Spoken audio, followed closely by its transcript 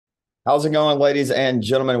How's it going, ladies and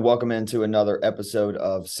gentlemen? Welcome into another episode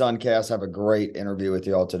of Suncast. I have a great interview with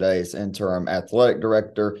you all today. It's interim athletic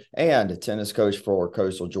director and tennis coach for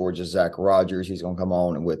Coastal Georgia, Zack. He's going to come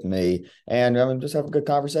on with me and just have a good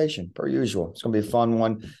conversation, per usual. It's going to be a fun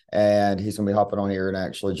one, and he's going to be hopping on here in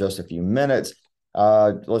actually just a few minutes.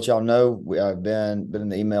 Let y'all know I've been in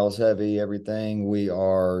the emails heavy. Everything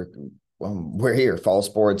we're here. Fall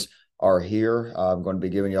sports are here. I'm going to be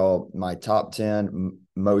giving y'all my top 10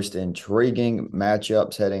 most intriguing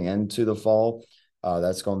matchups heading into the fall.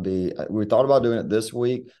 That's going to be, we thought about doing it this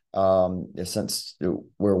week. Since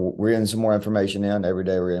we're getting some more information in every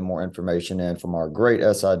day, we're getting more information in from our great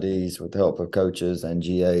SIDs with the help of coaches and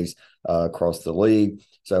GAs across the league.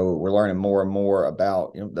 So we're learning more and more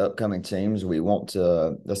about the upcoming teams.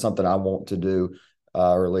 That's something I want to do,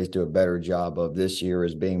 or at least do a better job of this year,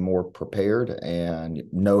 is being more prepared and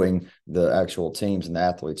knowing the actual teams and the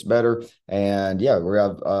athletes better. And yeah, we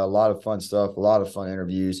have a lot of fun stuff, a lot of fun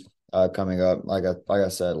interviews coming up. Like I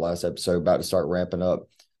said last episode, about to start ramping up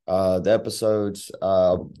the episodes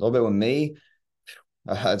a little bit with me.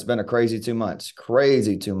 It's been a crazy 2 months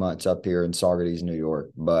up here in Saugerties, New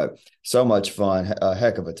York, but so much fun. A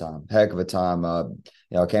heck of a time, heck of a time.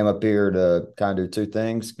 I came up here to kind of do two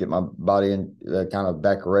things: get my body in kind of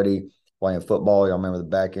back ready playing football. Y'all remember the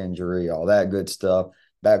back injury, all that good stuff.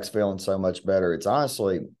 Back's feeling so much better. It's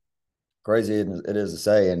honestly crazy it is to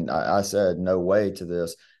say, and I said no way to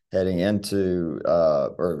this heading into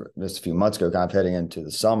or just a few months ago, kind of heading into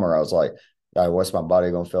the summer. I was like, what's my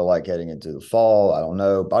body going to feel like heading into the fall? I don't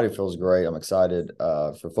know. Body feels great. I'm excited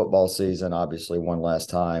for football season. Obviously, one last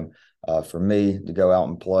time for me to go out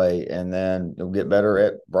and play, and then get better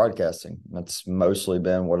at broadcasting. That's mostly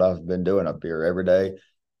been what I've been doing up here every day,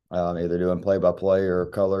 either doing play-by-play or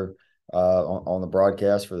color on the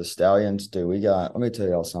broadcast for the Stallions. Dude, let me tell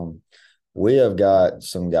y'all something. We have got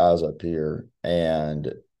some guys up here,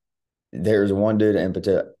 and there's one dude in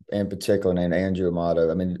particular named Andrew Amato.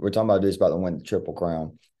 I mean, we're talking about dudes about to win the Triple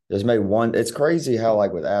Crown. Just made one. It's crazy how,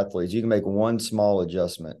 like with athletes, you can make one small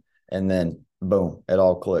adjustment and then boom, it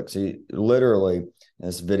all clicks. He literally in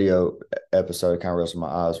this video episode, kind of rested my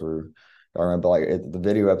eyes were. I remember like the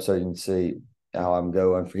video episode, you can see how I'm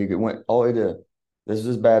going. He went all the way to this is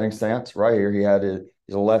his batting stance right here.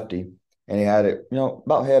 He's a lefty, and he had it,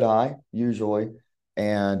 about head high usually,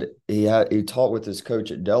 and he taught with his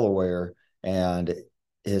coach at Delaware, and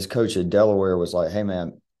his coach at Delaware was like, "Hey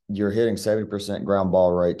man, you're hitting 70% ground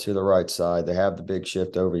ball rate to the right side. They have the big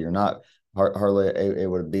shift over. You're not hardly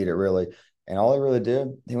able to beat it really." And all he really did,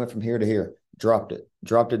 he went from here to here, dropped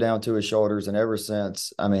it down to his shoulders, and ever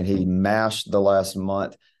since, I mean, he mashed the last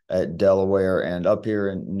month at Delaware and up here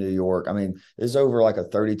in New York. I mean, it's over like a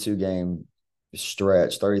 32 game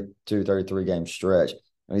stretch, 32, 33 game stretch.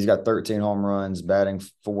 And he's got 13 home runs, batting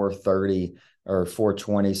 430 or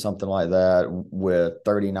 420, something like that, with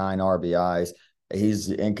 39 RBIs. He's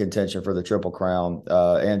in contention for the Triple Crown.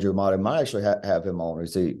 Andrew Amato might actually have him on.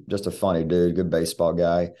 He's just a funny dude, good baseball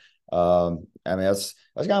guy. I mean, that's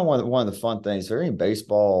kind of one of the fun things. If there are any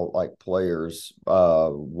baseball like players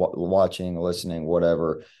watching, listening,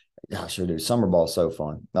 whatever, gosh, dude, summer ball is so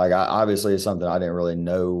fun. Like, obviously, it's something I didn't really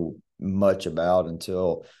know much about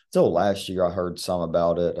until last year. I heard some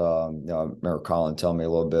about it. I remember Colin telling me a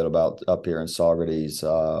little bit about up here in Saugerties.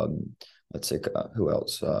 Let's see, who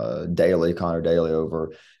else? Connor Daly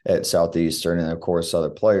over at Southeastern, and of course other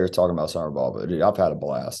players talking about summer ball. But dude, I've had a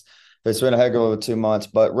blast. It's been a heck of a 2 months,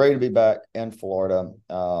 but ready to be back in Florida,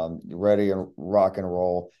 ready and rock and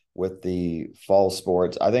roll with the fall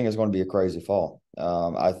sports. I think it's going to be a crazy fall.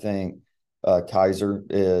 I think Kaiser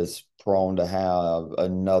is prone to have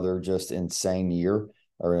another just insane year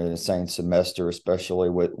or an insane semester, especially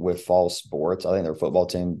with fall sports. I think their football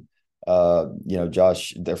team,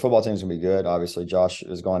 their football team is gonna be good. Obviously, Josh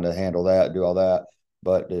is going to handle that, do all that.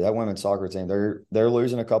 But dude, that women's soccer team, they're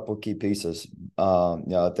losing a couple of key pieces.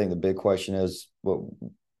 I think the big question is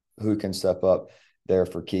who can step up there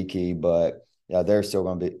for Kiki, but yeah, they're still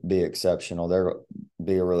going to be exceptional. They're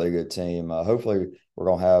be a really good team. Hopefully, we're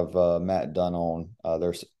going to have Matt Dunn on,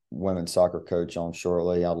 their women's soccer coach, on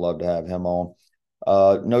shortly. I'd love to have him on.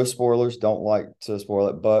 No spoilers. Don't like to spoil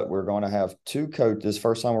it, but we're going to have two coaches.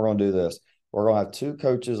 First time we're going to do this. We're going to have two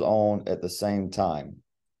coaches on at the same time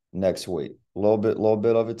next week. A little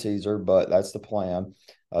bit of a teaser, but that's the plan.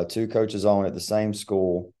 Two coaches on at the same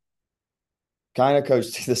school, kind of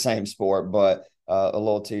coach the same sport, but a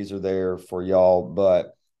little teaser there for y'all.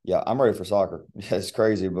 But yeah, I'm ready for soccer. It's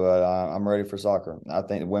crazy, but I'm ready for soccer. I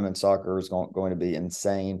think women's soccer is going to be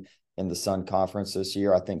insane in the Sun Conference this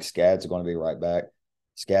year. I think Scads are going to be right back.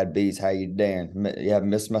 Scad Bees, how you doing? Yeah,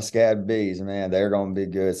 miss my Scad Bees, man. They're going to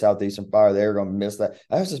be good. Southeastern Fire, they're going to miss that.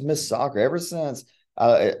 I just miss soccer ever since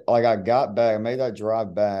I got back. I made that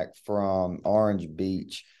drive back from Orange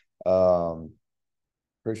Beach.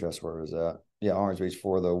 Pretty sure that's where it was at. Yeah, Orange Beach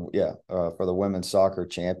for the women's soccer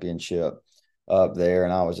championship up there,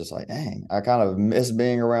 and I was just like, dang, I kind of miss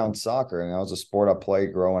being around soccer, and that was a sport I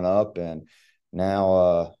played growing up, and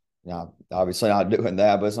now obviously not doing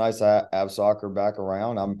that, but it's nice to have soccer back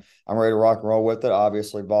around. I'm ready to rock and roll with it.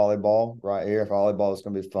 Obviously, volleyball right here. Volleyball is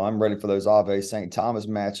going to be fun. I'm ready for those Ave St. Thomas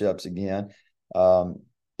matchups again.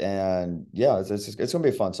 And yeah, it's going to be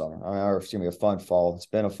a fun summer. I mean, it's going to be a fun fall. It's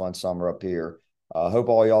been a fun summer up here. I hope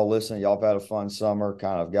all y'all listening, y'all have had a fun summer,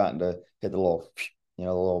 kind of gotten to hit the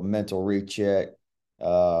little mental recheck.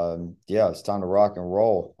 Yeah, it's time to rock and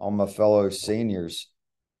roll. All my fellow seniors,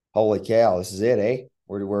 holy cow, this is it, eh?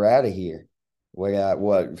 We're out of here. We got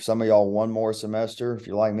what? Some of y'all one more semester. If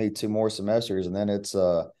you're like me, two more semesters, and then it's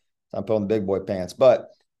time pulling the big boy pants. But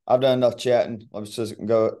I've done enough chatting. Let's just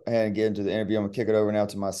go ahead and get into the interview. I'm gonna kick it over now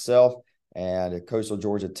to myself and Coastal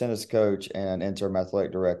Georgia tennis coach and interim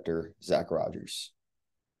athletic director, Zack Rogers.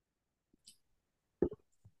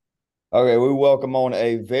 Okay, we welcome on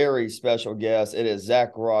a very special guest. It is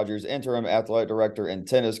Zack Rogers, interim athletic director and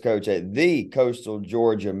tennis coach at the Coastal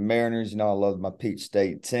Georgia Mariners. You know, I love my Peach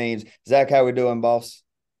State teams. Zack, how we doing, boss?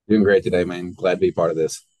 Doing great today, man. Glad to be part of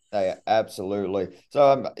this. Hey, absolutely.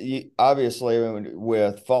 So, obviously,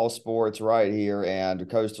 with fall sports right here and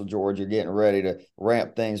Coastal Georgia getting ready to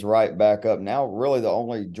ramp things right back up. Now, really, the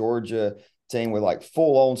only Georgia team with like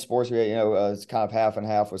full-on sports. It's kind of half and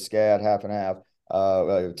half with SCAD, half and half.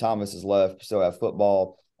 Thomas is left, still have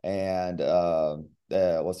football, and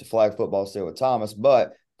let's see, flag football still with Thomas,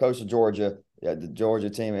 but Coastal Georgia, yeah, the Georgia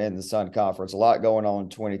team in the Sun Conference, a lot going on in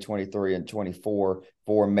 2023 and 24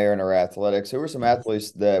 for Mariner athletics. Who are some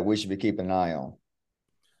athletes that we should be keeping an eye on?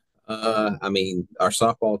 I mean, our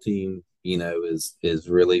softball team, is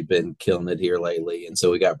really been killing it here lately, and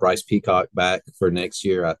so we got Bryce Peacock back for next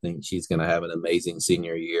year. I think she's going to have an amazing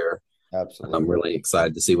senior year. I'm Absolutely. really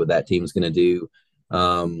excited to see what that team's going to do.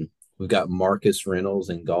 We've got Marcus Reynolds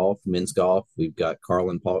in golf, men's golf. We've got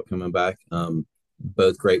Carlin Paulk coming back.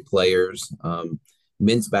 Both great players.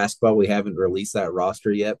 Men's basketball, we haven't released that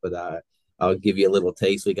roster yet, but I'll give you a little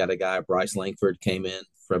taste. We got a guy, Bryce Langford, came in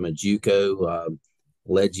from a JUCO,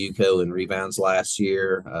 led JUCO in rebounds last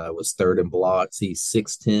year, was third in blocks. He's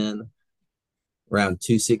 6'10", around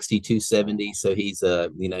 260, 270. So he's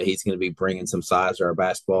going to be bringing some size to our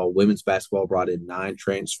basketball. Women's basketball brought in 9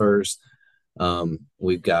 transfers. I'm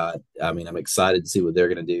excited to see what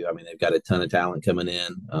they're going to do. I mean, they've got a ton of talent coming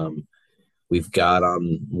in. We've got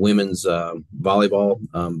women's volleyball.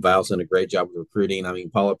 Val's done a great job with recruiting. I mean,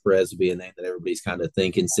 Paula Perez would be a name that everybody's kind of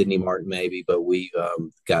thinking, Sydney Martin maybe, but we've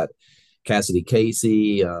got Cassidy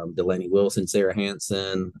Casey, Delaney Wilson, Sarah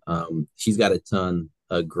Hansen. She's got a ton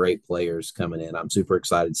of great players coming in. I'm super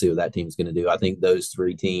excited to see what that team's going to do. I think those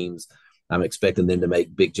 3 teams, I'm expecting them to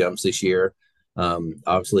make big jumps this year.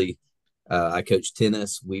 Obviously, I coach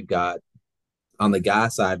tennis. We've got on the guy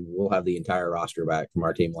side, we'll have the entire roster back from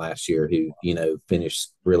our team last year who,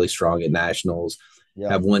 finished really strong at nationals. Yeah.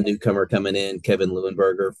 Have one newcomer coming in, Kevin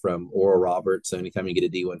Leuenberger from Oral Roberts. So anytime you get a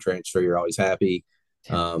D1 transfer, you're always happy.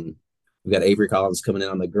 We've got Avery Collins coming in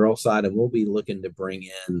on the girl side, and we'll be looking to bring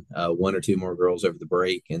in 1 or 2 more girls over the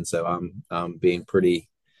break. And so I'm being pretty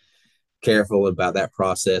careful about that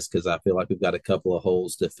process because I feel like we've got a couple of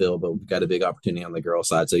holes to fill, but we've got a big opportunity on the girl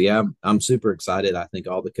side. So yeah, I'm super excited. I think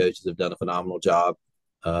all the coaches have done a phenomenal job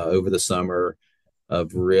over the summer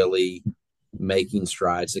of really making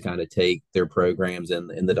strides to kind of take their programs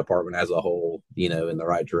and in the department as a whole, in the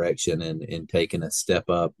right direction and taking a step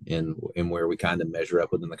up in where we kind of measure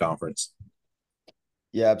up within the conference.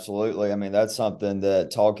 Yeah, absolutely. I mean, that's something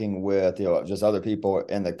that talking with, just other people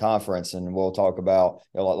in the conference, and we'll talk about,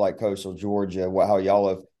 like Coastal Georgia, how y'all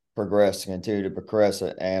have progressed and continue to progress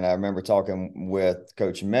it. And I remember talking with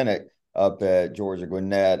Coach Minnick up at Georgia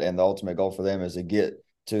Gwinnett, and the ultimate goal for them is to get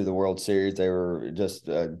to the World Series. They were just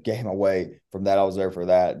a game away from that. I was there for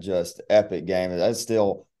that just epic game. That's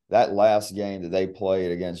still that last game that they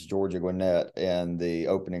played against Georgia Gwinnett in the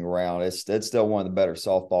opening round. It's still one of the better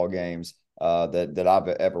softball games that I've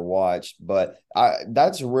ever watched. But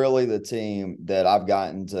that's really the team that I've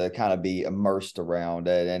gotten to kind of be immersed around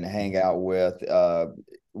it and hang out with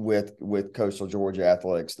Coastal Georgia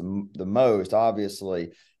athletics the most,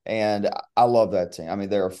 obviously. And I love that team. I mean,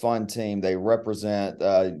 they're a fun team. They represent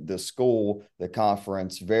the school, the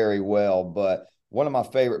conference very well. But one of my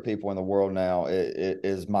favorite people in the world now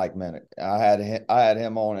is Mike Minnick. I had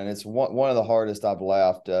him on, and it's one of the hardest I've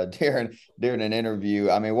laughed during an interview.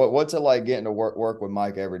 I mean, what's it like getting to work with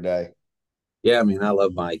Mike every day? Yeah, I mean, I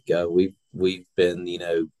love Mike. We've been,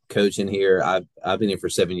 coaching here. I've been here for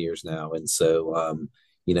 7 years now, and so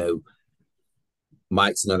you know,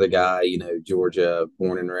 Mike's another guy, Georgia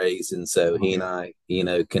born and raised, and so he and I,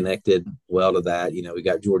 connected well to that. We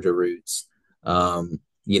got Georgia roots.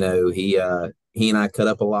 He and I cut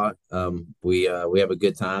up a lot. We have a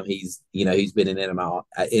good time. He's been in and out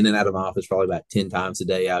of my office probably about 10 times a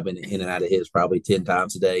day. I've been in and out of his probably 10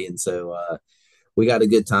 times a day, and so we got a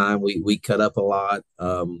good time. We cut up a lot.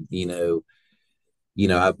 I've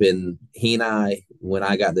been he and I when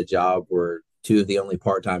I got the job were two of the only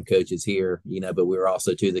part-time coaches here, but we were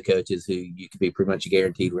also two of the coaches who you could be pretty much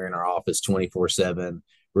guaranteed we're in our office 24/7,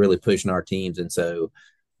 really pushing our teams. And so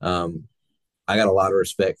I got a lot of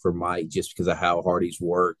respect for Mike just because of how hard he's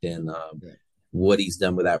worked and what he's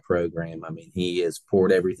done with that program. I mean, he has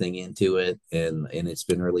poured everything into it, and it's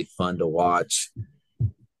been really fun to watch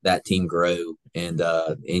that team grow and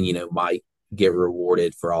Mike get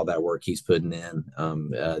rewarded for all that work he's putting in.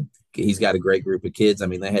 He's got a great group of kids. I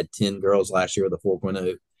mean, they had 10 girls last year with a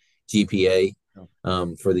 4.0 GPA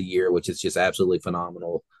for the year, which is just absolutely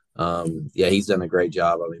phenomenal. Yeah, he's done a great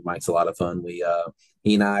job. I mean, Mike's a lot of fun. He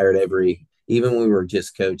and I are at even when we were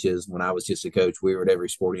just coaches, when I was just a coach, we were at every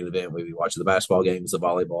sporting event. We'd be watching the basketball games, the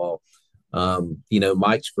volleyball.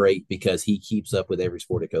 Mike's great because he keeps up with every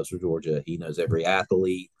sport at Coastal Georgia. He knows every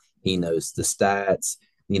athlete. He knows the stats.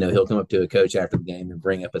 He'll come up to a coach after the game and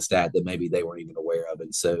bring up a stat that maybe they weren't even aware of.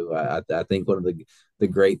 And so I think one of the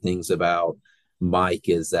great things about Mike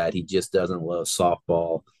is that he just doesn't love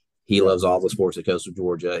softball. He loves all the sports at Coastal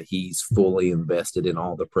Georgia. He's fully invested in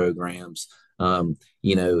all the programs.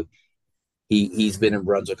 He's been in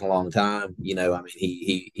Brunswick a long time. I mean,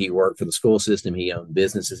 he worked for the school system. He owned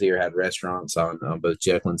businesses here, had restaurants on both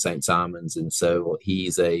Jekyll and St. Simons. And so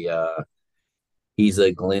he's a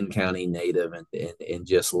Glenn County native and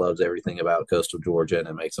just loves everything about Coastal Georgia, and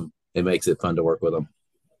it makes it fun to work with him.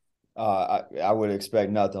 I would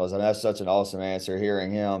expect nothing else. And that's such an awesome answer.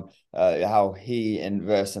 Hearing him, how he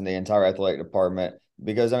invests in the entire athletic department.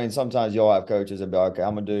 Because I mean, sometimes you'll have coaches that be like, okay,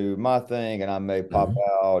 I'm gonna do my thing, and I may pop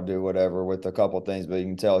out, do whatever with a couple of things, but you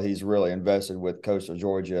can tell he's really invested with Coastal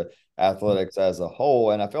Georgia athletics as a whole.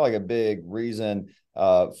 And I feel like a big reason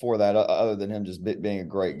for that, other than him just being a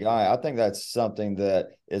great guy, I think that's something that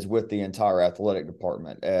is with the entire athletic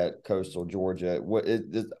department at Coastal Georgia.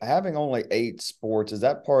 Having only 8 sports, is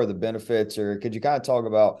that part of the benefits, or could you kind of talk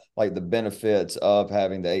about like the benefits of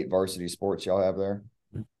having the 8 varsity sports y'all have there?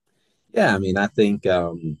 Yeah, I mean, I think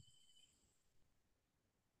some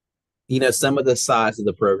of the size of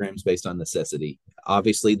the programs based on necessity.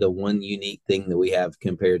 Obviously, the one unique thing that we have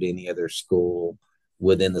compared to any other school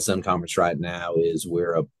within the Sun Conference right now is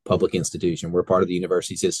we're a public institution. We're part of the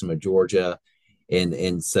university system of Georgia,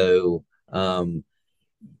 and so a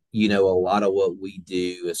lot of what we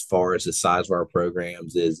do as far as the size of our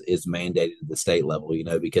programs is mandated at the state level.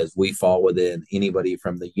 Because we fall within anybody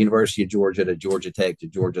from the University of Georgia to Georgia Tech to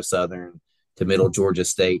Georgia Southern to Middle Georgia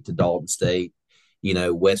State to Dalton State.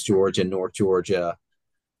 West Georgia, North Georgia.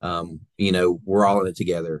 We're all in it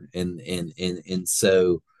together, and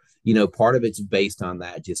so part of it's based on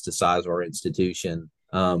that, just the size of our institution.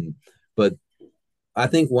 But I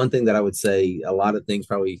think one thing that I would say, a lot of things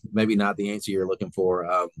probably maybe not the answer you're looking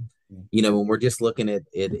for. When we're just looking at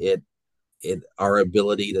our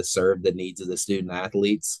ability to serve the needs of the student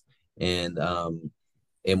athletes and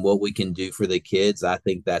what we can do for the kids, I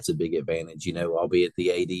think that's a big advantage. I'll be at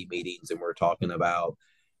the AD meetings and we're talking about,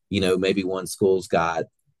 maybe one school's got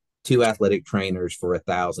 2 athletic trainers for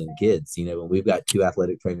 1,000 kids, and we've got 2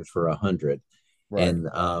 athletic trainers for 100. Right.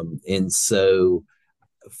 And so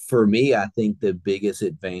for me, I think the biggest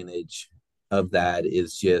advantage of that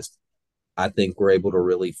is just, I think we're able to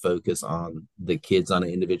really focus on the kids on an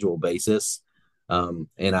individual basis.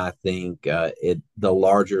 And I think the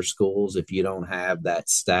larger schools, if you don't have that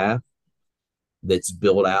staff that's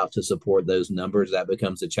built out to support those numbers, that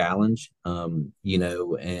becomes a challenge. And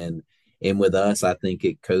with us, I think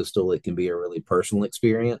at Coastal, it can be a really personal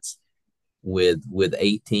experience with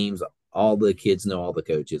 8 teams. All the kids know all the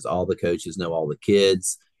coaches. All the coaches know all the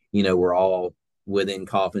kids. We're all within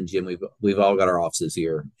Coffin Gym. We've all got our offices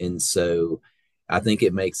here, and so I think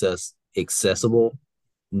it makes us accessible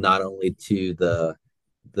not only to the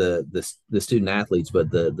student athletes,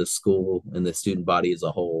 but the school and the student body as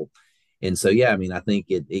a whole. And so, yeah, I mean, I think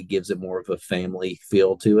it gives it more of a family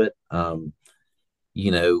feel to it.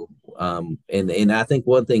 you know, and I think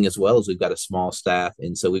one thing as well is we've got a small staff,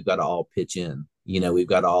 and so we've got to all pitch in. We've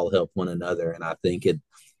got to all help one another, and I think it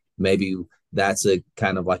maybe that's a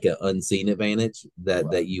kind of like an unseen advantage Right.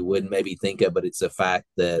 that you wouldn't maybe think of, but it's a fact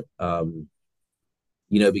that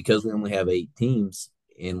because we only have 8 teams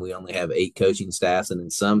and we only have 8 coaching staffs, and in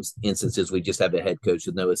some instances we just have a head coach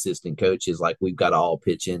with no assistant coaches. Like we've got to all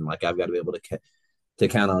pitch in. Like I've got to be able to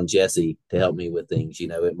count on Jesse to help me with things.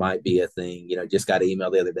 It might be a thing. Just got an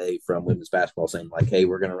email the other day from women's basketball saying like, "Hey,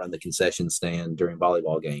 we're going to run the concession stand during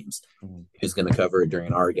volleyball games. Mhm. Who's going to cover it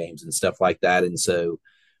during our games and stuff like that?" And so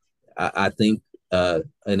I think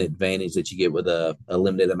an advantage that you get with a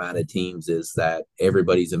limited amount of teams is that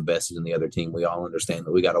everybody's invested in the other team. We all understand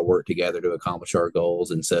that we got to work together to accomplish our goals,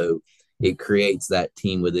 and so it creates that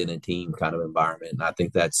team within a team kind of environment. And I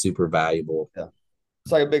think that's super valuable. Yeah.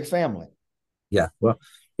 It's like a big family. Yeah. Well,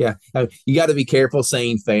 yeah. You got to be careful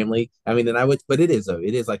saying family. I mean, and I would, but it is though.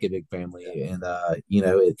 It is like a big Yeah. family, and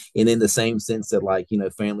and in the same sense that like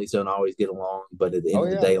families don't always get along, but at the end Oh of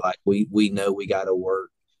the yeah. day, like we know we got to work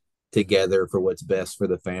together for what's best for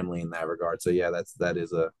the family in that regard. So yeah, that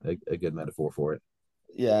is a good metaphor for it.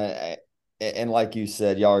 Yeah, and like you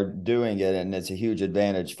said, y'all are doing it, and it's a huge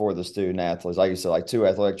advantage for the student athletes. Like you said, like two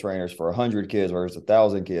athletic trainers for 100 kids versus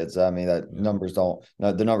 1,000 kids. I mean, that Yeah. numbers don't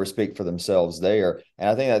no, the numbers speak for themselves there. And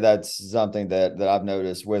I think that that's something that I've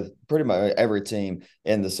noticed with pretty much every team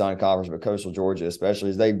in the Sun Conference, but Coastal Georgia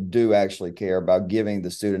especially, is they do actually care about giving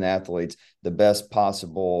the student athletes the best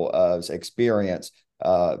possible experience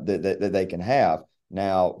that they can have.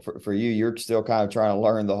 Now, for you, you're still kind of trying to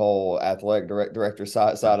learn the whole athletic director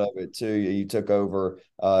side of it too. You took over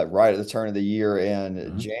right at the turn of the year in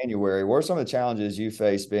Mhm. January. What are some of the challenges you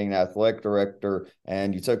faced being an athletic director,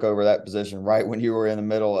 and you took over that position right when you were in the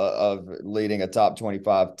middle of leading a top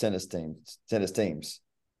 25 tennis teams?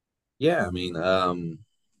 Yeah, I mean,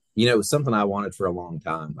 it was something I wanted for a long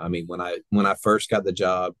time. I mean, when I first got the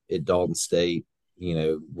job at Dalton State,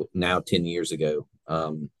 now 10 years ago,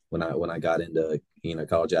 when I got into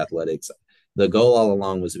college athletics, the goal all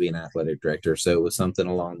along was to be an athletic director. So it was something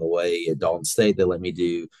along the way at Dalton State that let me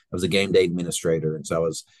do. I was a game day administrator, and so I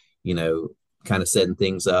was, you know, kind of setting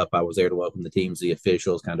things up. I was there to welcome the teams, the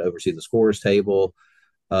officials, kind of oversee the scores table,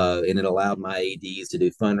 and it allowed my ads to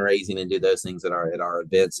do fundraising and do those things at our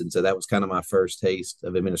events. And so that was kind of my first taste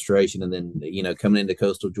of administration. And then coming into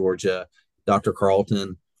Coastal Georgia, Dr.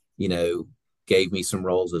 Carlton you know gave me some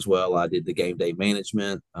roles as well. I did the game day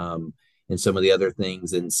management, and some of the other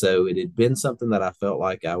things. And so it had been something that I felt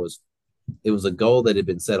like it was a goal that had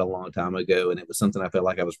been set a long time ago, and it was something I felt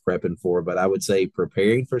like I was prepping for. But I would say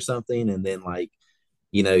preparing for something, and then like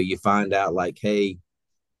you find out like, hey,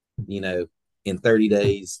 you know, in 30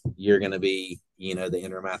 days, you're going to be, the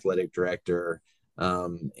interim athletic director.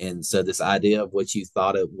 And so this idea of what you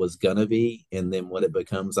thought it was going to be, and then what it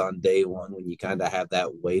becomes on day one, when you kind of have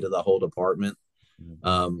that weight of the whole department.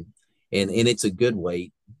 Um, and it's a good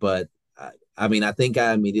weight, but I mean, I think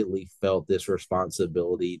I immediately felt this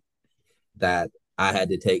responsibility that I had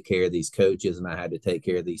to take care of these coaches and I had to take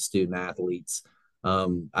care of these student athletes.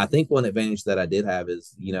 I think one advantage that I did have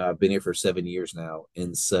is, I've been here for 7 years now.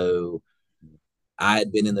 And so I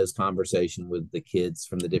had been in those conversations with the kids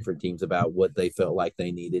from the different teams about what they felt like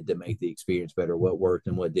they needed to make the experience better, what worked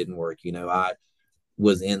and what didn't work. I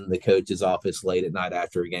was in the coach's office late at night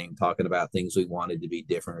after a game talking about things we wanted to be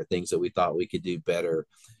different or things that we thought we could do better.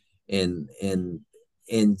 And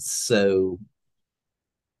so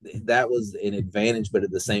that was an advantage, but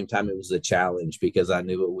at the same time it was a challenge because I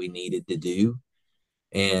knew what we needed to do.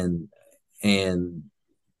 And and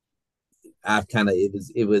I kind of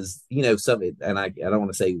it was something. And I don't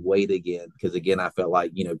want to say wait again, because again I felt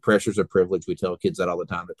like pressure's a privilege. We tell kids that all the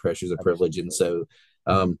time, that pressure's a privilege. And Absolutely.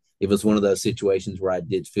 so it was one of those situations where I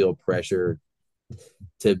did feel pressure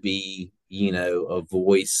to be a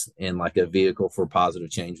voice and like a vehicle for positive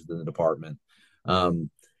change within the department. Um,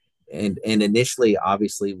 and initially,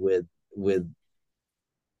 obviously, with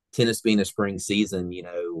tennis being a spring season,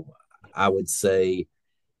 I would say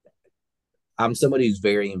I'm somebody who's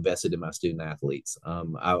very invested in my student athletes.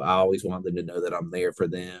 I always want them to know that I'm there for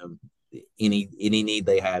them. Any need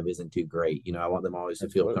they have isn't too great. I want them always to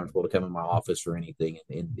feel Absolutely. comfortable to come in my office for anything,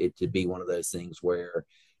 and it to be one of those things where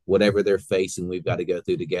whatever they're facing, we've got to go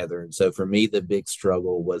through together. And so for me, the big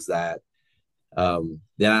struggle was that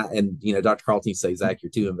Dr. Carlton says, Zach, you're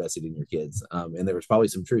too invested in your kids. And there was probably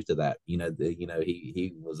some truth to that. He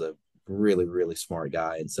was a really, really smart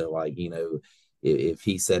guy. And so like, if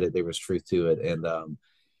he said it, there was truth to it.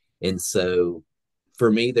 And so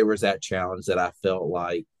for me, there was that challenge that I felt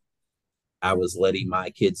like I was letting my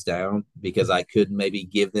kids down because I couldn't maybe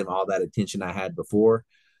give them all that attention I had before.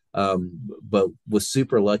 But was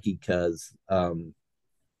super lucky because,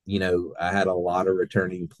 I had a lot of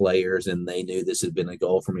returning players and they knew this had been a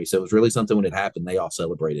goal for me. So it was really something when it happened, they all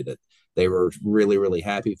celebrated it. They were really, really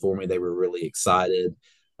happy for me. They were really excited.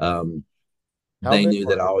 Um, How they big knew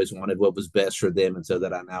that I were always wanted what was best for them. And so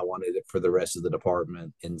that I now wanted it for the rest of the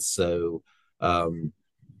department. And so, um,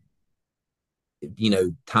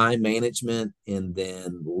 time management and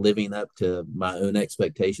then living up to my own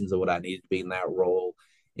expectations of what I needed to be in that role.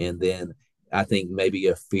 And then I think maybe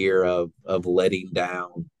a fear of letting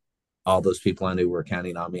down all those people I knew were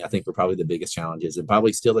counting on me, I think were probably the biggest challenges, and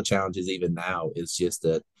probably still the challenges even now. Is just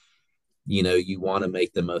that, you want to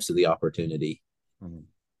make the most of the opportunity. Mhm.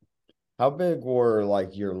 How big were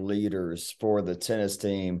like your leaders for the tennis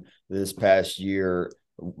team this past year?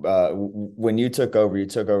 When you took over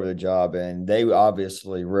the job, and they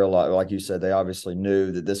obviously realized, like you said, they obviously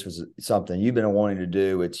knew that this was something you've been wanting to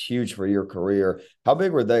do. It's huge for your career. How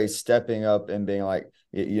big were they stepping up and being like,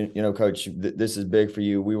 coach, this is big for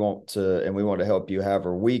you. We want to help you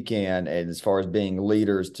however we can. And as far as being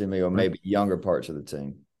leaders to me, or maybe younger parts of the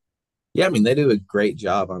team. Yeah, I mean they do a great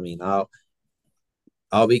job. I mean,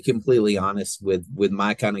 I'll be completely honest with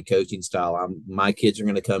my kind of coaching style. My kids are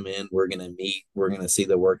going to come in. We're going to meet. We're going to see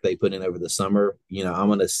the work they put in over the summer. I'm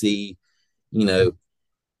going to see. You know,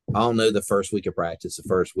 I'll know the first week of practice, the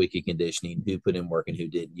first week of conditioning, who put in work and who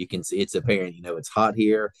didn't. You can see it's apparent. It's hot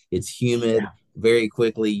here. It's humid. Yeah. Very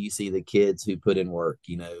quickly, you see the kids who put in work.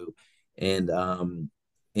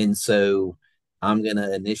 And so I'm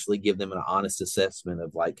gonna initially give them an honest assessment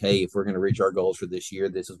of like, hey, if we're going to reach our goals for this year,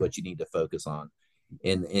 this is what you need to focus on.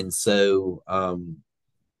 And so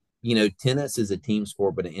tennis is a team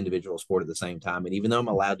sport, but an individual sport at the same time. And even though I'm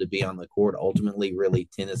allowed to be on the court, ultimately, really,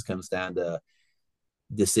 tennis comes down to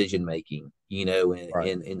decision making, and, Right.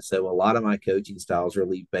 and and so a lot of my coaching styles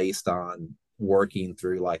really based on working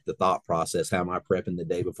through like the thought process. How am I prepping the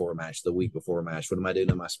day before a match, the week before a match? What am I doing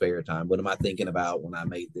in my spare time? What am I thinking about when I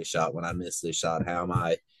made this shot, when I missed this shot? How am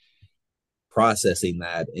I processing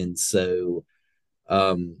that? And so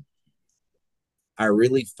um I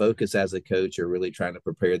really focus as a coach or really trying to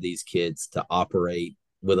prepare these kids to operate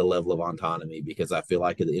with a level of autonomy, because I feel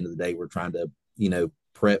like at the end of the day, we're trying to,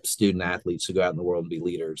 prep student athletes to go out in the world and be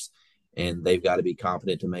leaders. And they've got to be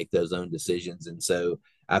confident to make those own decisions. And so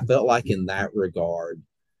I felt like in that regard,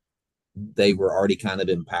 they were already kind of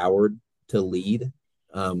empowered to lead.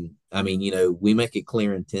 I mean, we make it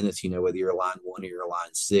clear in tennis, whether you're a line one or you're a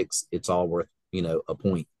line six, it's all worth, a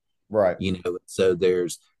point, Right. so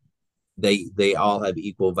they all have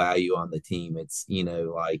equal value on the team. It's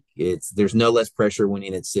like there's no less pressure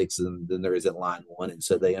winning at six than there is at line one, and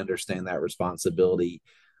so they understand that responsibility.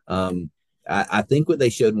 I think what they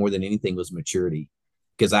showed more than anything was maturity,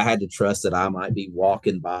 because I had to trust that I might be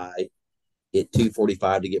walking by at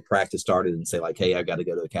 2:45 to get practice started and say like, hey, I've got to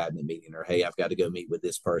go to a cabinet meeting, or hey, I've got to go meet with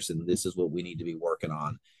this person. This is what we need to be working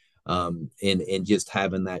on. And just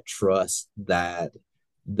having that trust that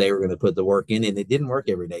they were going to put the work in. And it didn't work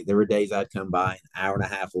every day. There were days I'd come by an hour and a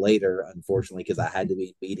half later, unfortunately, because I had to be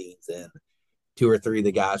in meetings and two or three of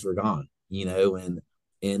the guys were gone, and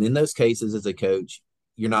in those cases as a coach,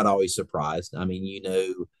 you're not always surprised. I mean,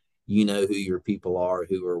 who your people are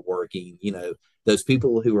who are working, those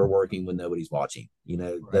people who are working when nobody's watching,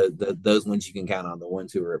 Right. those ones you can count on, the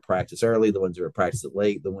ones who are at practice early, the ones who are at practice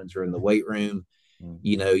late, the ones who are in the weight room,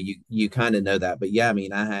 Mhm. you kind of know that. But yeah, I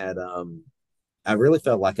mean, I really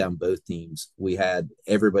felt like on both teams, we had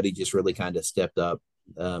everybody just really kind of stepped up.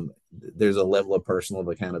 There's a level of personal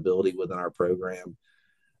accountability within our program.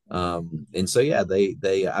 And so, yeah,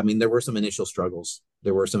 I mean, there were some initial struggles.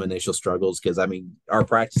 There were some initial struggles because, I mean, our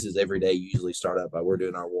practices every day usually start up by we're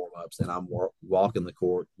doing our warm ups and I'm walking the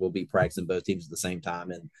court. We'll be practicing both teams at the same time.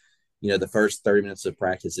 And, the first 30 minutes of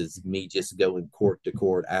practice is me just going court to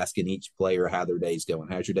court, asking each player how their day's going.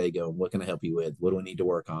 How's your day going? What can I help you with? What do we need to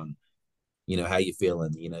work on? How you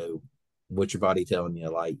feeling, what's your body telling you,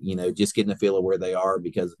 like, just getting a feel of where they are,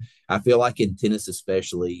 because I feel like in tennis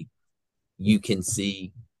especially, you can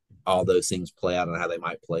see all those things play out on how they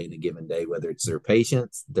might play in a given day, whether it's their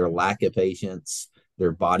patience, their lack of patience,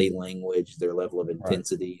 their body language, their level of Right.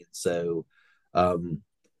 intensity. And so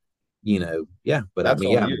yeah, but I That's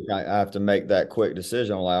mean, on yeah, you. I have to make that quick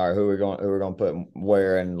decision. Like, all right, who we're going to put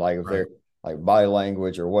where, and like if right. they're like body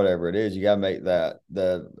language or whatever it is, you got to make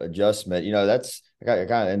the adjustment. That's kind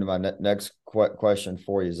of into my next question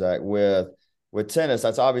for you, Zach. With tennis,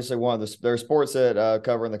 that's obviously one of there are sports that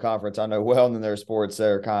cover in the conference I know well, and then there are sports that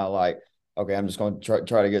are kind of like, Okay, I'm just going to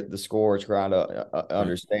try to get the score, trying to Right.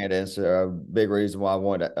 understand it. It's a big reason why I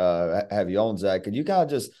want to have you on, Zach. Could you kind of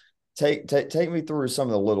just take me through some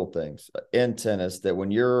of the little things in tennis that when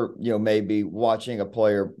you're maybe watching a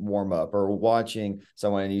player warm up or watching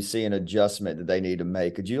someone and you see an adjustment that they need to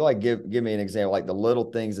make? Could you like give me an example, like the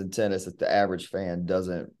little things in tennis that the average fan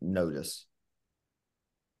doesn't notice?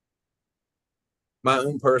 My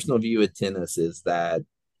own personal view of tennis is that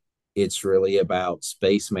it's really about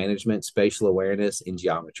space management, spatial awareness, and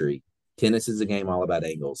geometry. Tennis is a game all about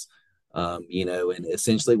angles. And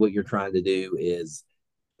essentially what you're trying to do is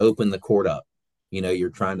open the court up. You're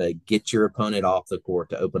trying to get your opponent off the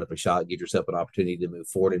court to open up a shot, give yourself an opportunity to move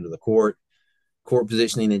forward into the court. Court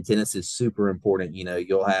positioning in tennis is super important.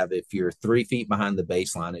 You'll have, if you're 3 feet behind the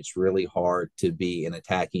baseline, it's really hard to be an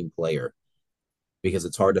attacking player because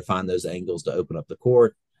it's hard to find those angles to open up the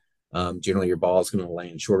court. Generally, your ball is going to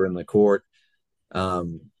land shorter in the court.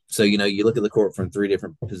 So, you look at the court from three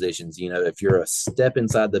different positions. If you're a step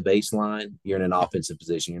inside the baseline, you're in an offensive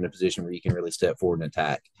position. You're in a position where you can really step forward and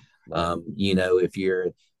attack. Right. If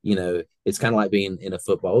you're, it's kind of like being in a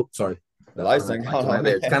football. Oh, sorry. The lights thing going on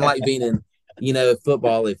There. It's kind of like being in,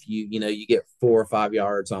 football. If you get 4 or 5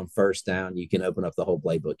 yards on first down, you can open up the whole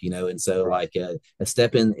playbook, and so Right. like a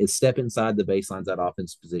step inside the baseline's that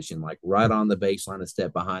offensive position, like right on the baseline, a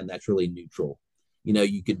step behind, that's really neutral.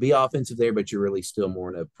 You could be offensive there, but you're really still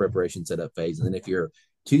more in a preparation setup phase. And then if you're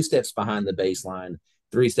 2 steps behind the baseline,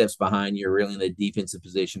 3 steps behind, you're really in a defensive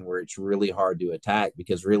position where it's really hard to attack,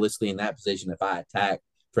 because realistically in that position, if I attack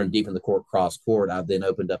from deep in the court, cross court, I've then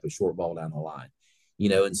opened up a short ball down the line.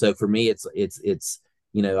 And so for me, it's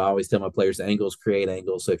I always tell my players, angles create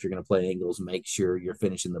angles. So if you're going to play angles, make sure you're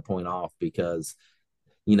finishing the point off, because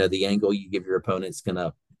the angle you give your opponent is going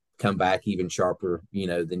to come back even sharper,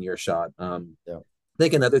 than your shot. Yeah. I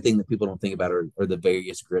think another thing that people don't think about are the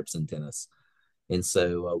various grips in tennis. And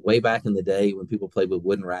so, way back in the day when people played with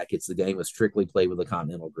wooden rackets, the game was strictly played with a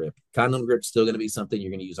continental grip. Continental grip is still going to be something you're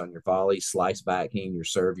going to use on your volley, slice backhand, your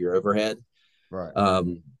serve, your overhead. Right.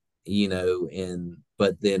 Um,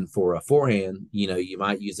 but then for a forehand, you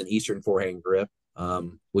might use an Eastern forehand grip,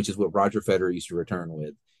 which is what Roger Federer used to return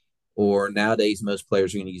with. Or nowadays, most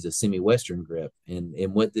players are going to use a semi-western grip. And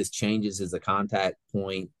what this changes is the contact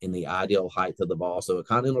point and the ideal height of the ball. So a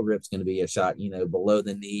continental grip is going to be a shot, below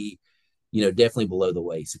the knee, definitely below the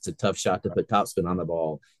waist. It's a tough shot to put topspin on the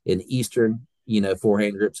ball. In Eastern,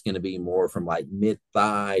 forehand grip's going to be more from like mid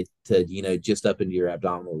thigh to, just up into your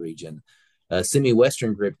abdominal region. A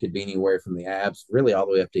semi-western grip could be anywhere from the abs, really all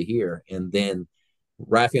the way up to here. And then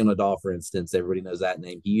Rafael Nadal, for instance, everybody knows that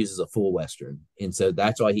name. He uses a full Western. And so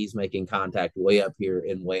that's why he's making contact way up here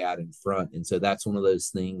and way out in front. And so that's one of those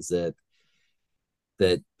things that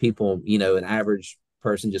people, an average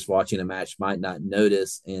person just watching a match might not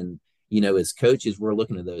notice. And, as coaches, we're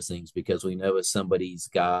looking at those things because we know if somebody's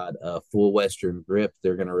got a full Western grip,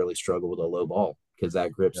 they're going to really struggle with a low ball because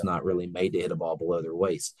that grip's Yeah. not really made to hit a ball below their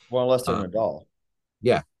waist. Well, unless they're Um, Nadal.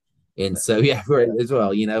 yeah. And so, yeah, right, as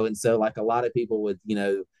well, and so like a lot of people would,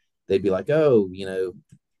 they'd be like, oh,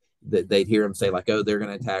 they'd hear him say like, oh, they're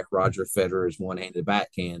going to attack Roger Federer's one-handed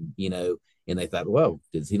backhand, and they thought, well,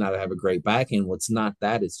 does he not have a great backhand? Well, it's not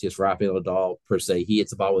that. It's just Rafael Nadal per se. He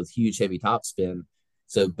hits a ball with huge, heavy topspin.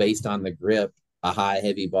 So based on the grip, a high,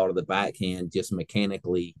 heavy ball to the backhand, just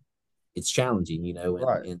mechanically, it's challenging,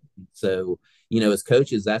 Right. and so, as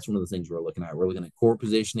coaches, that's one of the things we're looking at. We're looking at court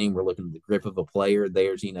positioning. We're looking at the grip of a player.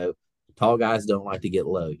 There's, tall guys don't like to get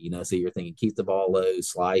low, so you're thinking keep the ball low,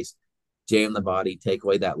 slice, jam the body, take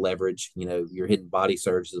away that leverage. You're hitting body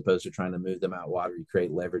serves as opposed to trying to move them out wide, or you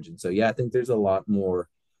create leverage. And so, yeah, I think there's a lot more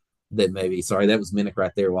that maybe, sorry, that was Minnick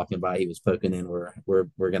right there walking by. He was poking in. We're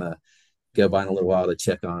going to go by in a little while to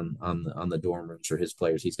check on the dorm rooms for his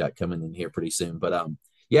players. He's got coming in here pretty soon. But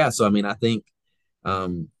yeah, so I mean, I think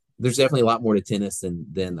there's definitely a lot more to tennis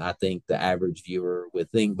than I think the average viewer would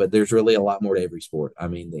think. But there's really a lot more to every sport. I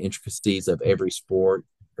mean, the intricacies of every sport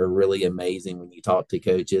are really amazing when you talk to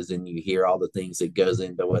coaches and you hear all the things that goes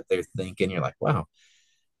into what they're thinking. You're like, wow,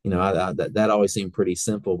 that always seemed pretty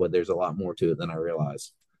simple, but there's a lot more to it than I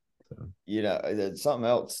realized. So. It's something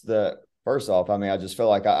else that, first off, I mean, I just feel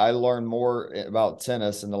like I learned more about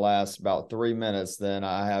tennis in the last about 3 minutes than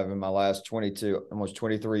I have in my last 22, almost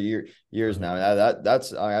 23 years now.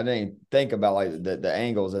 That's I didn't even think about like the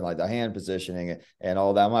angles and like the hand positioning and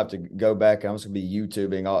all that. I'm gonna have to go back. I'm just gonna be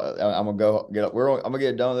YouTubing. I'm gonna go get up. I'm gonna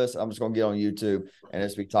get done with this. I'm just gonna get on YouTube and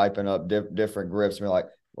just be typing up different grips and be like,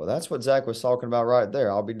 well, that's what Zach was talking about right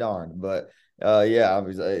there. I'll be darned. But Yeah, I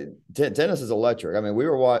was, tennis is electric. I mean, we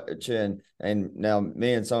were watching, and now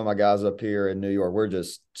me and some of my guys up here in New York, we're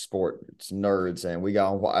just sports nerds, and we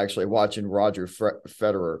got on actually watching Roger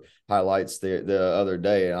Federer highlights the other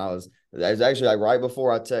day, and it was actually like right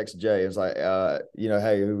before I text Jay. It was like,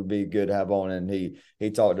 hey, who would be good to have on, and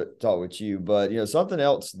he talked with you, but something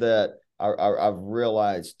else that I've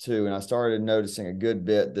realized too, and I started noticing a good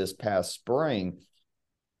bit this past spring,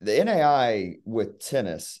 the NAI with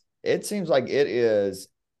tennis, it seems like it is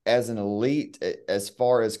as an elite as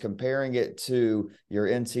far as comparing it to your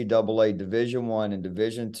NCAA Division One and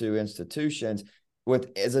Division Two institutions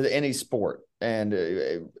with as any sport. And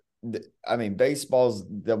I mean, baseball's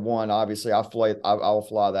the one. Obviously, I'll fly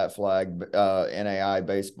that flag. NAI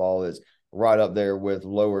baseball is right up there with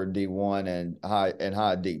lower D1 and high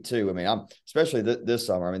D2. I mean, I'm especially this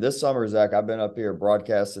summer. I mean, this summer, Zach, I've been up here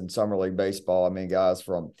broadcasting summer league baseball. I mean, guys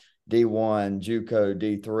from D1, JUCO,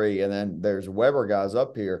 D3, and then there's Weber guys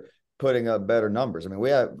up here putting up better numbers. I mean,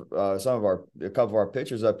 we have a couple of our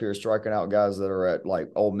pitchers up here striking out guys that are at like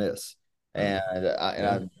Ole Miss, and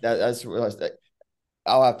that's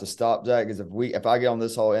I'll have to stop, Zach, because if I get on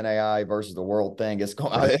this whole NAI versus the world thing,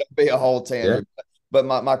 it'll be a whole tangent. Yeah. But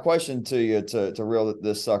my question to you to reel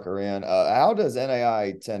this sucker in, how does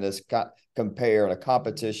NAI tennis compare in a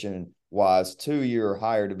competition wise to your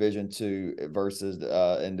higher Division two versus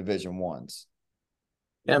in Division ones?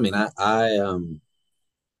 Yeah, I mean,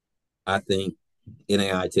 I think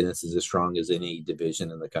NAI tennis is as strong as any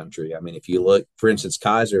division in the country. I mean, if you look, for instance,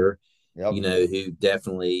 Kaiser, Yep. Who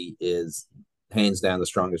definitely is hands down the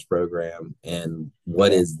strongest program, and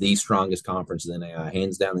what is the strongest conference in the NAI,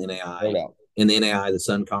 hands down the NAI. No doubt. In the NAI, the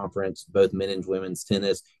Sun Conference, both men and women's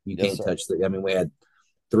tennis, you Yes, can't sir. touch the. I mean, we had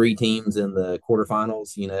 3 teams in the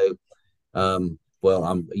quarterfinals. Well,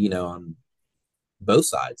 on both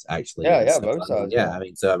sides actually. Yeah, And yeah, so, both I mean, sides. yeah, Yeah. I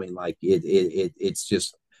mean, so I mean, like it's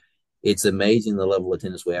just it's amazing the level of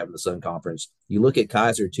tennis we have in the Sun Conference. You look at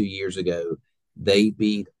Kaiser 2 years ago; they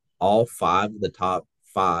beat all 5 of the top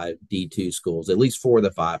 5 D2 schools, at least 4 of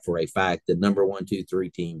the 5 for a fact. The number 1, 2, 3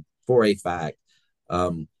 team for a fact,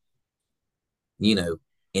 um, you know,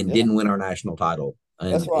 and Yeah. didn't win our national title,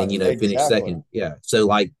 That's and right. finished Exactly. second. Yeah, so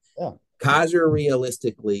like Yeah. Kaiser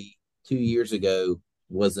realistically 2 years ago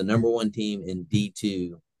was the number 1 team in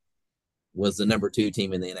D2, was the number 2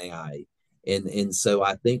 team in the NAI. And so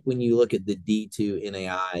I think when you look at the D2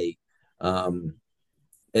 NAI,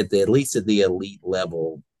 at least at the elite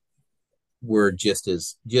level, we're just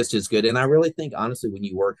as good. And I really think honestly, when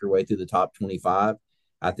you work your way through the top 25,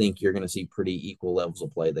 I think you're going to see pretty equal levels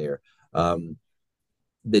of play there.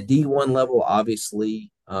 The D1 level,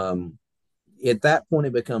 obviously, at that point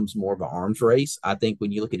it becomes more of an arms race. I think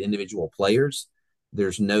when you look at individual players,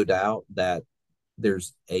 there's no doubt that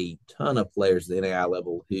there's a ton of players at the NAI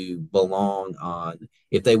level who belong on,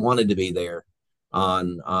 if they wanted to be there,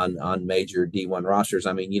 on major D1 rosters.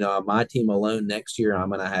 I mean, on my team alone next year, I'm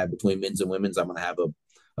going to have, between men's and women's, I'm going to have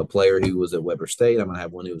a player who was at Weber State. I'm going to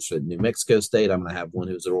have one who was at New Mexico State. I'm going to have one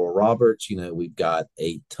who was at Oral Roberts. We've got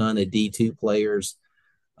a ton of D2 players.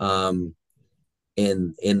 And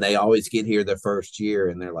they always get here their first year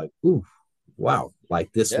and they're like, ooh, wow,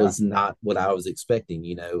 like this Yeah. was not what I was expecting.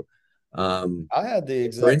 I had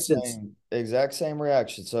the For instance, exact same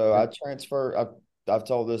reaction. So yeah, I transferred. I've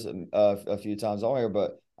told this a few times on here,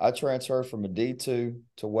 but I transferred from a D2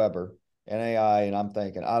 to Weber NAI, and I'm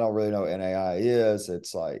thinking I don't really know what NAI is.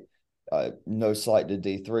 It's like no slight to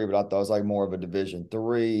D3, but I thought it was like more of a Division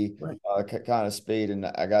three right. kind of speed. And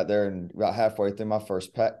I got there and about halfway through my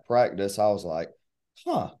first practice, I was like,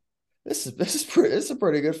 "Huh, this is a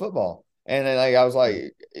pretty good football." And then I was like,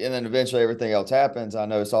 Yeah. and then eventually everything else happens. I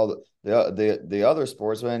noticed all the other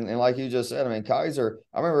sports, and like you just said, I mean, Kaiser.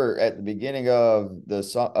 I remember at the beginning of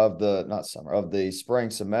the not summer of the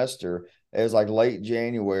spring semester, it was like late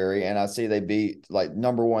January, and I see they beat like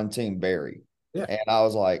number 1 team Barry, Yeah. and I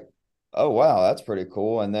was like, oh wow, that's pretty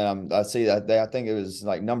cool. And then I see that I think it was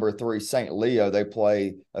like number 3 St. Leo. They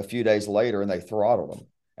play a few days later, and they throttled them.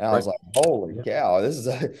 And I was Right. like, "Holy Yeah. cow! This is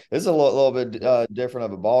a little bit Yeah. different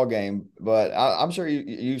of a ball game." But I'm sure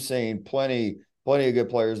you've seen plenty of good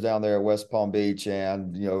players down there at West Palm Beach,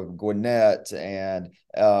 and Gwinnett and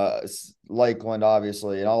Lakeland,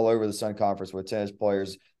 obviously, and all over the Sun Conference with tennis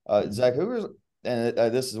players. Zach, who is, and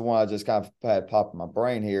this is one I just kind of had pop in my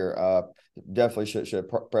brain here. Definitely should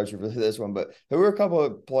pressure for this one, but who are a couple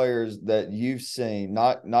of players that you've seen,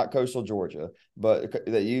 not Coastal Georgia, but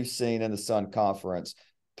that you've seen in the Sun Conference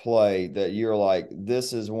play that you're like,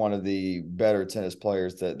 this is one of the better tennis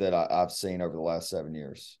players that I've seen over the last 7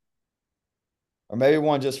 years? Or maybe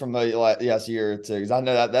one just from the last year or two, because I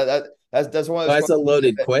know that That's one of those Well, that's a questions.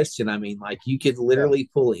 loaded question. I mean, like you could Yeah, literally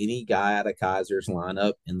pull any guy out of Kaiser's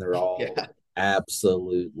lineup, and they're all yeah,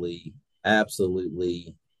 absolutely,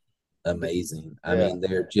 absolutely amazing. I yeah. mean,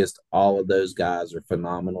 they're just all of those guys are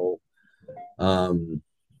phenomenal. Um,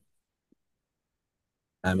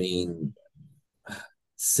 I mean,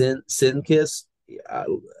 Sinkis, I,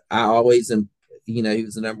 I always am. You know, he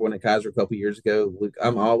was the number one at Kaiser a couple years ago.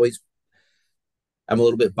 I'm a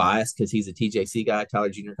little bit biased because he's a TJC guy, Tyler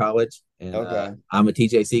Junior College, and Okay. I'm a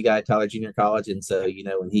TJC guy, Tyler Junior College, and so you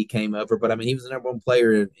know when he came over, but I mean he was the number one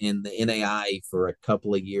player in the NAI for a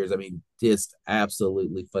couple of years. I mean, just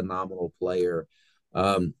absolutely phenomenal player.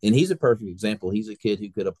 And he's a perfect example. He's a kid who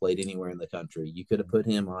could have played anywhere in the country. You could have put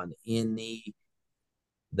him on any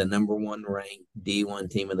the number one ranked D1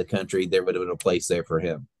 team in the country. There would have been a place there for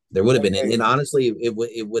him. There would have been, and honestly, it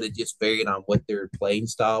would have just varied on what their playing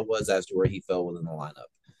style was as to where he fell within the lineup.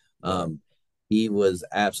 Right. He was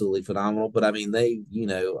absolutely phenomenal. But I mean, they've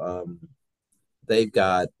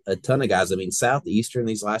got a ton of guys. I mean, Southeastern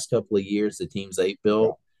these last couple of years, the teams they've Yeah.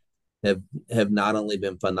 built have have not only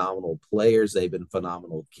been phenomenal players, they've been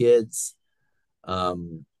phenomenal kids.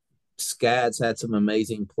 Um, Scad's had some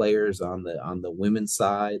amazing players on the women's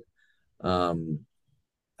side. Um,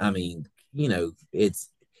 I mean, you know, it's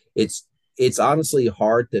it's honestly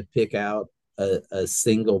hard to pick out a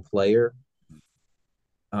single player.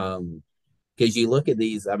 Because you look at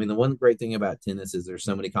these, I mean, the one great thing about tennis is there's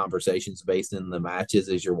so many conversations based in the matches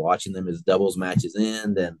as you're watching them as doubles matches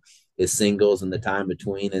end and as singles and the time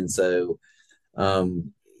between. And so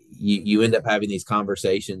um, you end up having these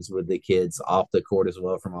conversations with the kids off the court as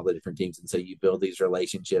well from all the different teams. And so you build these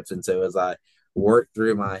relationships. And so as I work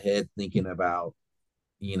through my head thinking about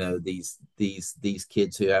you know these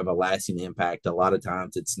kids who have a lasting impact, a lot of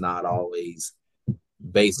times it's not always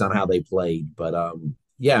based on how they played, but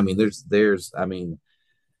yeah, I mean there's I mean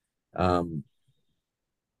um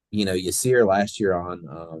you know you see her last year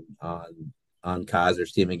on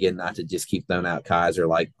Kaiser's team again, not to just keep throwing out Kaiser,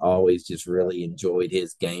 like always just really enjoyed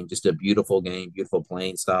his game, just a beautiful game, beautiful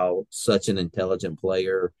playing style, such an intelligent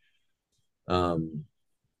player. um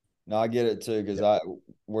No, I get it too because I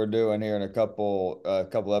we're doing here in a couple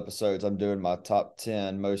episodes. I'm doing my top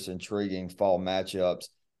 10 most intriguing fall matchups,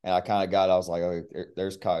 and I was like, oh,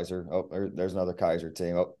 there's Kaiser. Oh, there's another Kaiser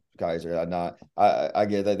team. Oh, Kaiser. I not. I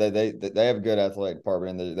get they have a good athletic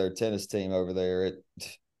department and their tennis team over there.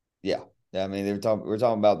 Yeah, I mean we're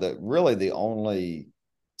talking about the really the only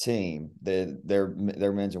team that their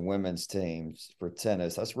men's and women's teams for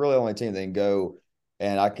tennis. That's really the only team that can go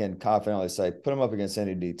and I can confidently say put them up against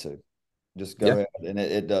any D2. Just go yeah. ahead, and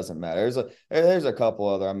it doesn't matter. There's a couple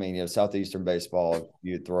other. I mean, Southeastern baseball. I feel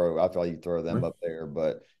like you throw them up there,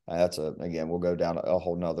 but that's again. We'll go down a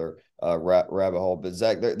whole nother rabbit hole. But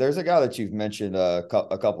Zach, there's a guy that you've mentioned a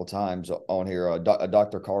couple times on here,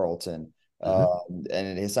 Dr. Carlton. Mm-hmm.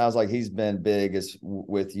 And it sounds like he's been big as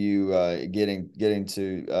with you getting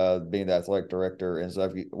to being the athletic director and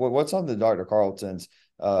stuff. What's something that Dr. Carlton's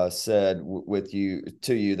said with you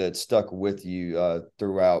to you that stuck with you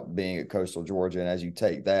throughout being at Coastal Georgia, and as you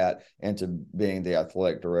take that into being the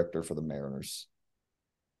athletic director for the Mariners?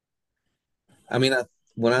 I mean,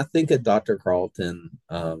 when I think of Dr. Carlton,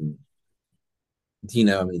 you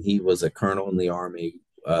know, I mean, he was a colonel in the army,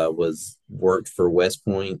 was worked for West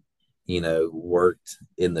Point, you know, worked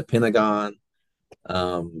in the Pentagon.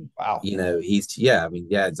 Wow. You know, I mean,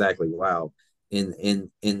 yeah, exactly. Wow.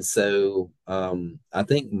 And so I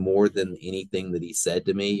think more than anything that he said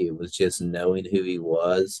to me, it was just knowing who he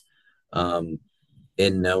was. Um,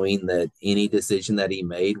 and knowing that any decision that he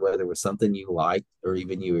made, whether it was something you liked or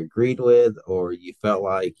even you agreed with, or you felt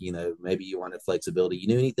like, you know, maybe you wanted flexibility, you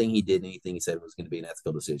knew anything he did, anything he said was going to be an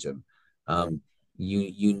ethical decision. Right.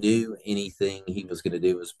 You knew anything he was going to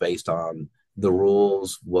do was based on the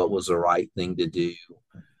rules, what was the right thing to do.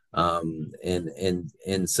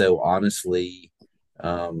 And so honestly,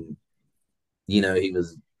 um, you know, he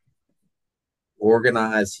was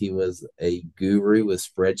organized. He was a guru with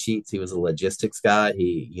spreadsheets. He was a logistics guy.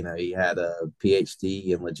 You know, he had a PhD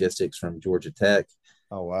in logistics from Georgia Tech.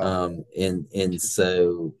 Oh wow. And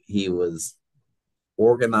so he was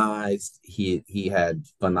organized. He had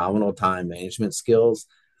phenomenal time management skills.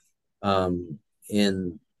 Um,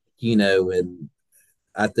 and you know, and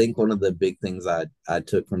I think one of the big things I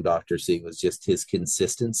took from Dr. C was just his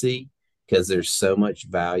consistency, because there's so much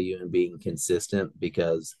value in being consistent,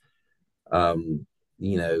 because um,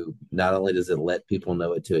 you know, not only does it let people know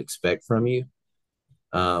what to expect from you,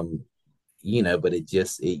 um, you know, but it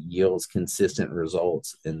yields consistent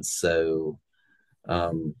results. And so,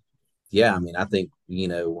 um, yeah, I mean, I think, you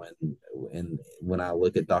know, when I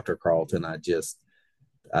look at Dr. Carlton,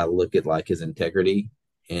 I look at like his integrity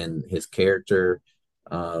and his character,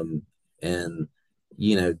 um, and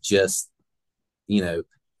just you know,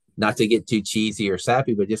 not to get too cheesy or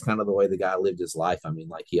sappy, but just kind of the way the guy lived his life. I mean,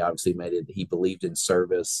 like he obviously made it. He believed in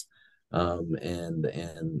service, and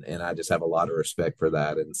I just have a lot of respect for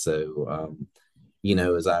that. And so,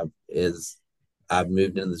 as I've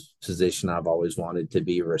moved in this position, I've always wanted to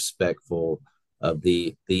be respectful of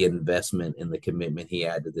the investment and the commitment he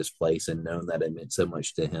had to this place, and known that it meant so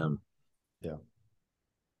much to him. Yeah.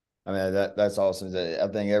 I mean, that's awesome. I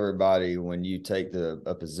think everybody, when you take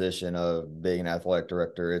a position of being an athletic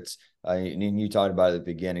director, it's and you talked about at the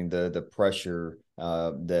beginning the pressure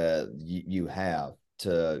that you have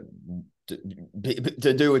to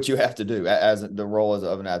do what you have to do as the role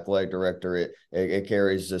of an athletic director. It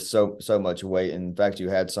carries just so much weight. And in fact, you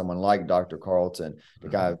had someone like Dr. Carlton to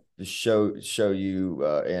kind of show you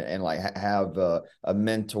and like have a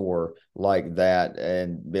mentor like that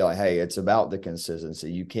and be like, hey, it's about the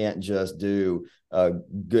consistency. You can't just do a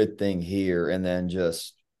good thing here and then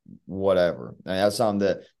just whatever. And that's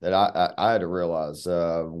something that I had to realize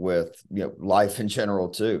with life in general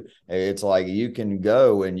too. It's like you can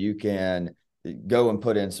go and you can go and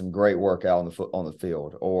put in some great work out on the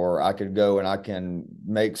field, or I could go and I can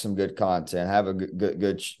make some good content, have a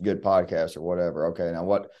good podcast or whatever. Okay,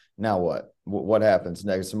 now what happens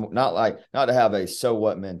next? Not to have a so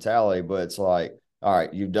what mentality, but it's like, all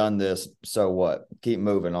right, you've done this, so what? Keep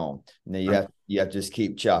moving on. And then you have to just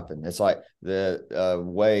keep chopping. It's like the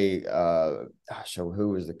way gosh, who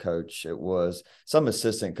was the coach? It was some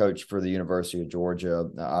assistant coach for the University of Georgia.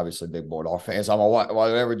 Obviously, big Bulldog fans. So I'm gonna watch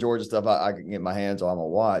whatever Georgia stuff I can get my hands on. I'm gonna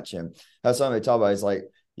watch. And that's something they talk about. It's like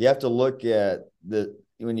you have to look at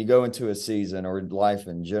when you go into a season or life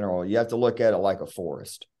in general, you have to look at it like a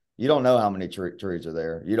forest. You don't know how many trees are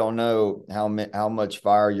there. You don't know how much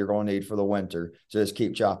fire you're going to need for the winter. So just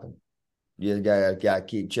keep chopping. You got to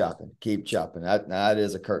keep chopping. That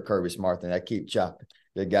is a Kirby Smart thing. That keep chopping.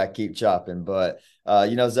 You got to keep chopping. But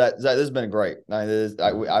Zach, this has been great. I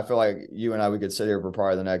feel like you and I we could sit here for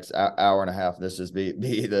probably the next hour and a half. This just be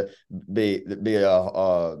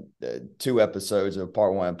two episodes of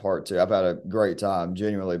part one and part two. I've had a great time,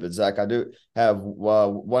 genuinely. But Zach, I do have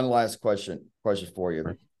one last question for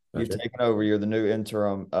you. You've taken over. You're the new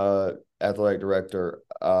interim athletic director.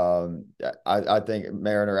 I think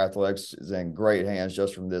Mariner Athletics is in great hands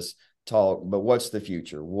just from this talk. But what's the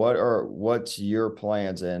future? What's your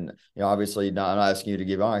plans? And obviously, I'm not asking you to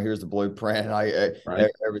give. All right, here's the blueprint,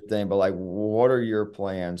 everything. But like, what are your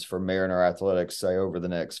plans for Mariner Athletics, say over the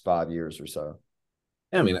next 5 years or so?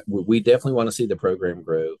 Yeah, I mean, we definitely want to see the program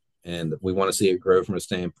grow, and we want to see it grow from a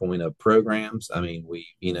standpoint of programs. I mean,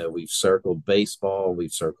 we've circled baseball,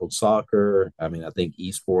 we've circled soccer. I mean, I think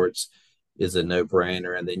esports is a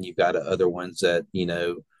no-brainer, and then you've got other ones that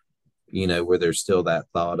where there's still that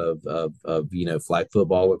thought of flag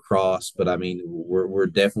football, lacrosse. But I mean, we're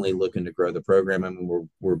definitely looking to grow the program. I mean,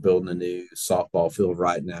 we're building a new softball field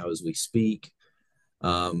right now as we speak.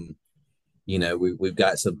 We've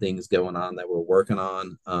got some things going on that we're working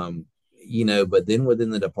on. But then within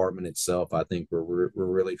the department itself, I think we're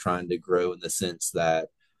really trying to grow in the sense that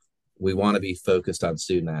we want to be focused on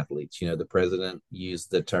student athletes. The president used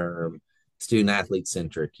the term student athlete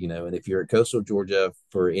centric, and if you're at Coastal Georgia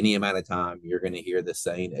for any amount of time, you're going to hear the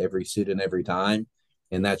saying every student, every time.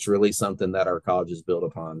 And that's really something that our college is built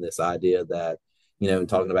upon, this idea that, and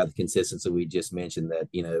talking about the consistency we just mentioned, that,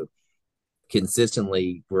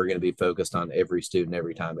 consistently, we're going to be focused on every student,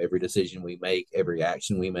 every time, every decision we make, every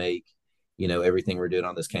action we make, everything we're doing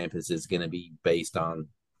on this campus is going to be based on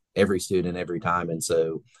every student, every time. And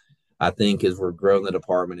so I think as we're growing the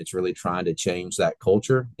department, it's really trying to change that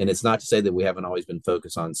culture. And it's not to say that we haven't always been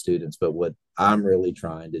focused on students, but what I'm really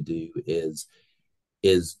trying to do is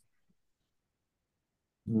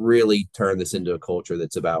really turn this into a culture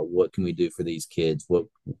that's about what can we do for these kids?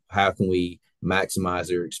 How can we maximize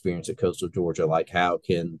their experience at Coastal Georgia? Like, how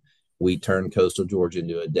can we turn Coastal Georgia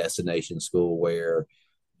into a destination school where,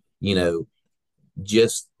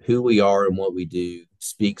 just who we are and what we do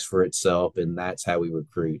speaks for itself, and that's how we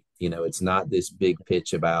recruit. It's not this big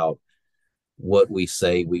pitch about what we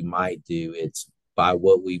say we might do. It's by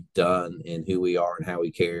what we've done and who we are and how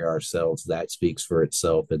we carry ourselves. That speaks for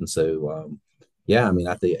itself. And so, I mean,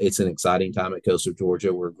 I think it's an exciting time at Coastal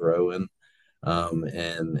Georgia. We're growing,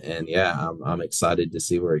 and yeah, I'm excited to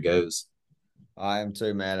see where it goes. I am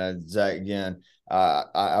too, man. Zach, again,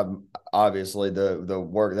 I'm obviously the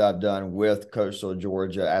work that I've done with Coastal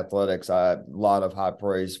Georgia athletics. A lot of high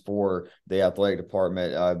praise for the athletic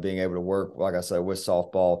department, being able to work, like I said, with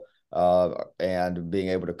softball, and being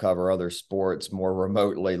able to cover other sports more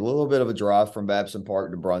remotely. A little bit of a drive from Babson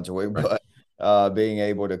Park to Brunswick, Right. but being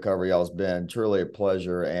able to cover y'all's been truly a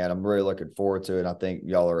pleasure, and I'm really looking forward to it. I think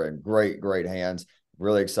y'all are in great hands.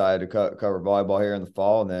 Really excited to cover volleyball here in the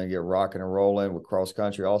fall, and then get rocking and rolling with cross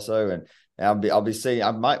country also. And I'll be seeing.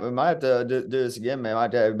 We might have to do this again, man. I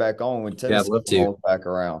might have you back on when Yeah, I'd tennis love to. rolls back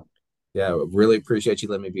around. Yeah, really appreciate you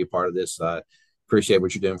letting me be a part of this. Appreciate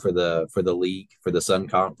what you're doing for the league, for the Sun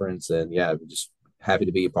Conference, and yeah, just happy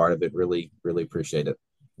to be a part of it. Really appreciate it.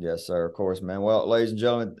 Yes, sir. Of course, man. Well, ladies and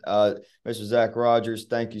gentlemen, Mr. Zack Rogers,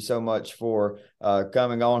 thank you so much for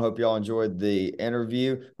coming on. Hope y'all enjoyed the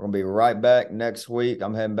interview. We're going to be right back next week.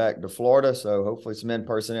 I'm heading back to Florida, so hopefully some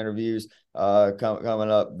in-person interviews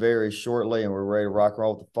coming up very shortly, and we're ready to rock and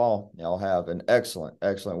roll with the fall. Y'all have an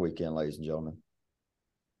excellent weekend, ladies and gentlemen.